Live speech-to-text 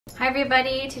Hi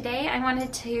everybody, today I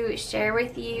wanted to share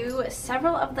with you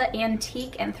several of the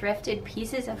antique and thrifted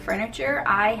pieces of furniture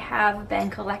I have been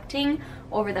collecting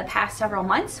over the past several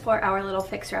months for our little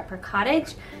Fixer Upper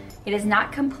Cottage. It is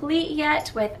not complete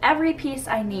yet with every piece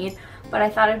I need, but I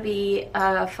thought it'd be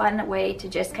a fun way to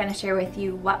just kind of share with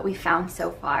you what we found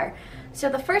so far. So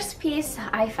the first piece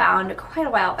I found quite a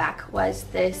while back was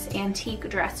this antique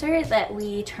dresser that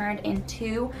we turned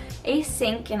into a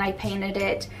sink, and I painted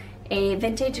it a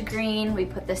vintage green. We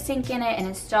put the sink in it and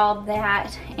installed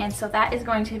that, and so that is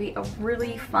going to be a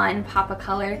really fun pop of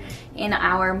color in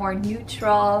our more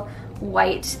neutral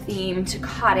white themed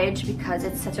cottage because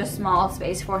it's such a small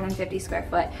space, 450 square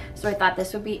foot. So I thought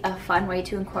this would be a fun way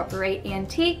to incorporate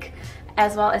antique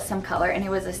as well as some color, and it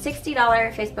was a $60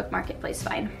 Facebook Marketplace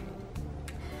find.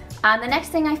 The next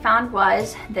thing I found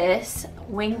was this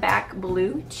wingback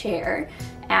blue chair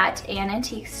at an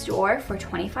antique store for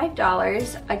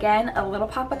 $25. Again, a little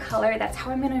pop of color. That's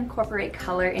how I'm going to incorporate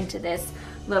color into this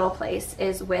little place,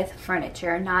 is with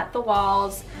furniture, not the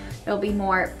walls. There'll be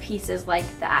more pieces like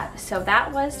that. So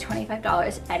that was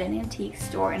 $25 at an antique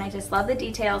store, and I just love the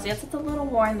details. Yes, it's a little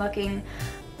worn looking,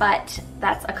 but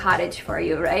that's a cottage for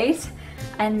you, right?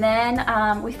 And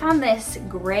then we found this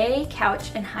gray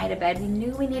couch and hide-a-bed. We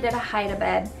knew we needed a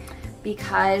hide-a-bed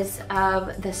because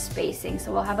of the spacing.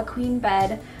 So we'll have a queen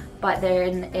bed, but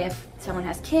then if someone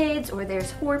has kids or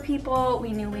there's 4 people,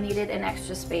 we knew we needed an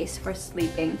extra space for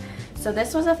sleeping. So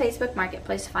this was a Facebook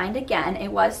Marketplace find again. It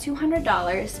was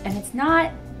 $200, and it's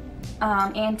not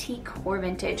antique or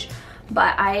vintage,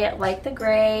 but I like the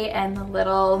gray and the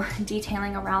little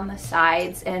detailing around the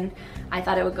sides, and I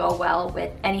thought it would go well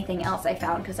with anything else I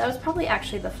found because that was probably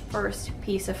actually the first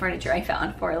piece of furniture I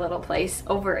found for a little place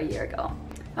over a year ago.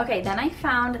 Okay, then I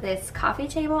found this coffee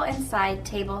table and side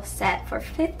table set for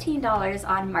 $15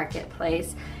 on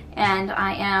Marketplace, and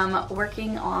I am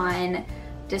working on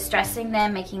distressing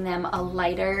them, making them a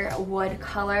lighter wood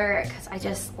color because I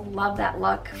just love that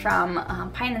look from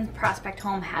Pine and Prospect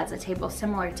Home has a table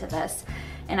similar to this,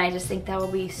 and I just think that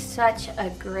will be such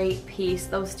a great piece,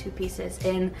 those 2 pieces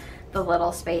in the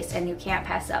little space, and you can't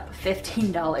pass up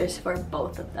 $15 for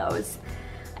both of those.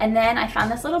 And then I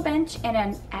found this little bench at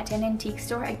an antique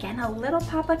store. Again, a little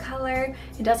pop of color.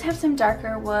 It does have some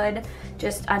darker wood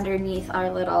just underneath our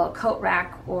little coat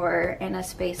rack or in a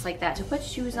space like that to put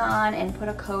shoes on and put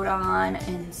a coat on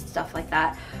and stuff like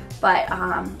that. But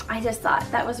I just thought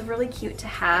that was really cute to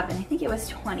have, and I think it was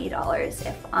 $20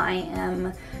 if I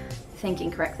am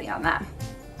thinking correctly on that.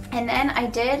 And then I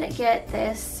did get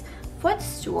this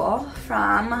footstool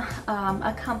from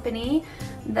a company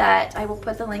that I will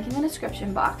put the link in the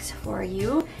description box for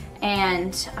you,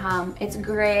 and it's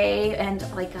gray and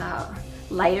like a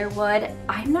lighter wood.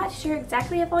 I'm not sure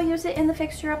exactly if I'll use it in the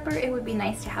fixture upper. It would be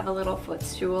nice to have a little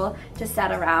footstool to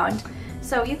set around.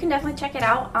 So you can definitely check it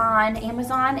out on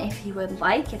Amazon if you would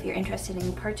like, if you're interested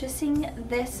in purchasing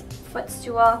this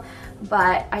footstool.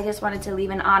 But I just wanted to leave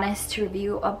an honest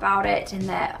review about it, and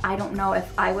that I don't know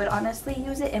if I would honestly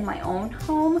use it in my own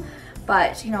home,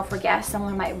 but you know, for guests,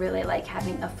 someone might really like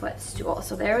having a footstool.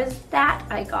 So there is that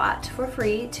I got for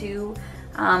free to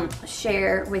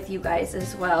share with you guys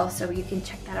as well, so you can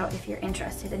check that out if you're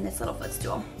interested in this little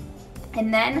footstool.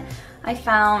 And then I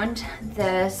found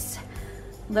this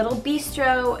little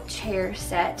bistro chair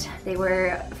set. They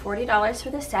were $40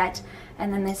 for the set,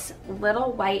 and then this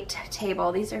little white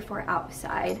table. These are for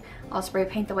outside. I'll spray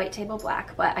paint the white table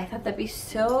black, but I thought that'd be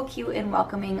so cute and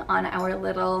welcoming on our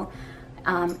little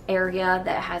area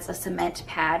that has a cement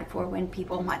pad for when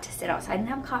people want to sit outside and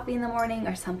have coffee in the morning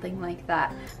or something like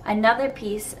that. Another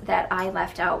piece that I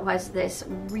left out was this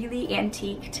really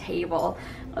antique table.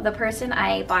 The person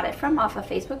I bought it from off of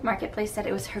Facebook Marketplace said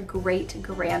it was her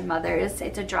great-grandmother's.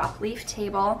 It's a drop leaf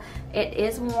table. It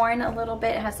is worn a little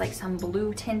bit. It has like some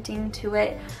blue tinting to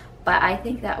it, but I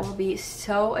think that will be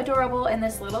so adorable in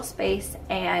this little space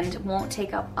and won't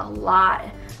take up a lot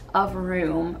of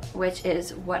room, which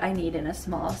is what I need in a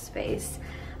small space.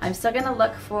 I'm still gonna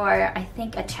look for, I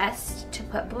think, a chest to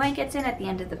put blankets in at the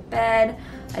end of the bed,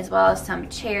 as well as some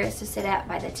chairs to sit at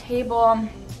by the table.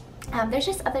 There's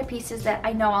just other pieces that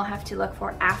I know I'll have to look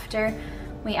for after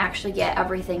we actually get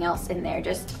everything else in there.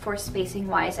 Just for spacing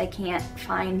wise, I can't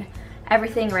find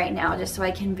everything right now, just so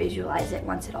I can visualize it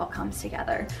once it all comes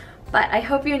together. But I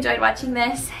hope you enjoyed watching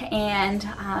this, and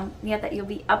yeah, that you'll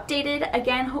be updated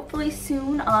again hopefully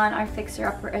soon on our Fixer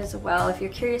Upper as well. If you're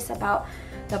curious about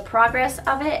the progress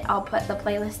of it, I'll put the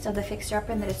playlist of the Fixer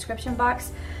Upper in the description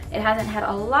box. It hasn't had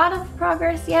a lot of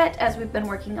progress yet as we've been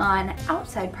working on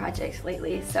outside projects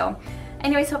lately. So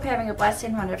anyways, hope you're having a blessed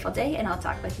and wonderful day, and I'll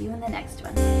talk with you in the next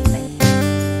one. Bye.